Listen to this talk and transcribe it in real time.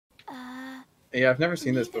Yeah, I've never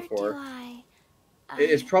seen this Neither before. do I.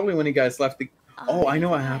 It's probably when you guys left the. Oh, I know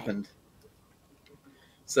what forgot. happened.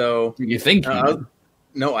 So, You think you know?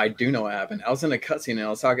 no, I do know what happened. I was in a cutscene and I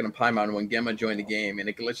was talking to Paimon when Gemma joined the game, and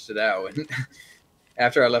it glitched it out. And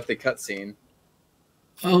after I left the cutscene,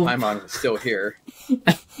 Paimon was still here.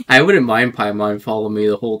 I wouldn't mind Paimon following me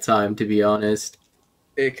the whole time, to be honest.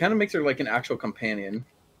 It kind of makes her like an actual companion.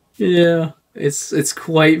 Yeah, it's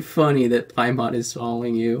quite funny that Paimon is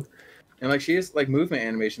following you. And like she has like movement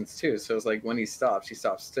animations too, so it's like when he stops, she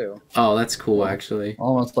stops too. Oh, that's cool, actually.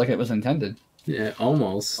 Almost like it was intended. Yeah,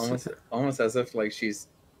 almost. Almost as if like she's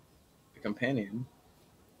a companion.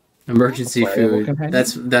 Emergency food.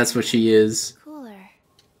 Companion? That's what she is. Cooler.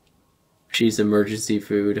 She's emergency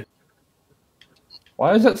food.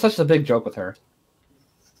 Why is that such a big joke with her?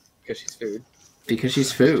 Because she's food. Because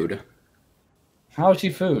she's food. How is she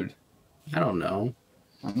food? I don't know.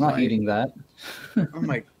 I'm not eating that. I'm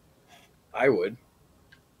like, I would.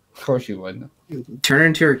 Of course you would. Turn her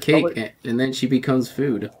into her cake, Probably. and then she becomes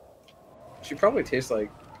food. She probably tastes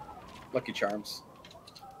like Lucky Charms.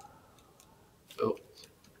 Oh.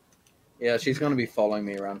 Yeah, she's gonna be following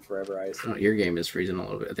me around forever, I assume. Oh, your game is freezing a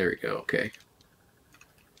little bit. There we go. Okay.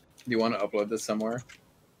 Do you want to upload this somewhere?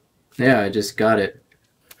 Yeah, I just got it.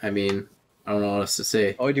 I mean, I don't know what else to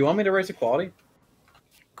say. Oh, do you want me to raise the quality?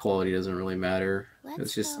 Quality doesn't really matter. Let's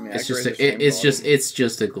It's just, go. I mean, it's I could just, raise the same it's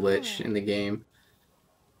just a glitch in the game.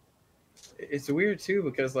 It's weird too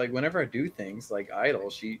because like whenever I do things like idle,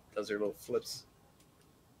 she does her little flips.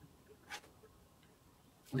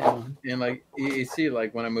 Yeah. And like you see,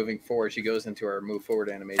 like when I'm moving forward, she goes into her move forward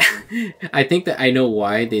animation. I think that I know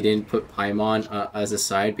why they didn't put Paimon as a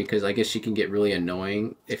side, because I guess she can get really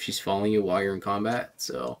annoying if she's following you while you're in combat.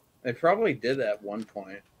 So They probably did that at one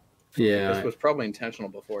point. yeah, This was probably intentional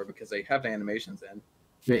before because they have the animations in.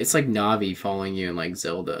 it's like Navi following you in like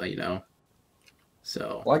Zelda, you know.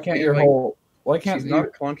 So Why can't Yeah, your like, whole? Why can't She's you,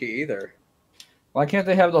 not clunky either. Why can't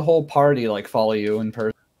they have the whole party like follow you in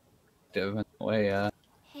person? In a way,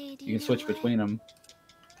 Hey, do you can switch know between them.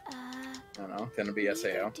 what? I don't know. Gonna be Neither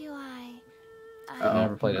SAO. do I. I Uh-oh.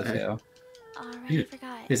 never played Okay. SAO. Already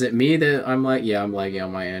forgot. is it me that I'm like, yeah, I'm lagging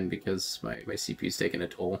on my end because my CPU's taking a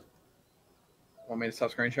toll. Want me to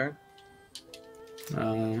stop screen sharing?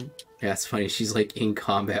 Yeah, it's funny. She's like in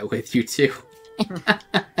combat with you too.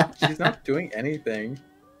 She's not doing anything.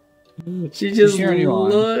 She just cheering you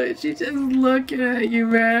on. She's just looking at you,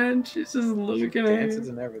 man. She's just looking at Dances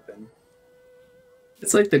you. and everything.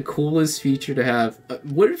 It's like the coolest feature to have.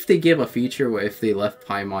 What if they give a feature where if they left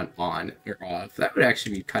Paimon on or off? That would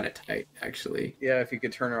actually be kind of tight, actually. Yeah, if you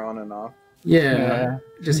could turn her on and off. Yeah.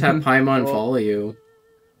 Just have Paimon Well- follow you.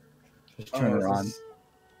 Just turn her on.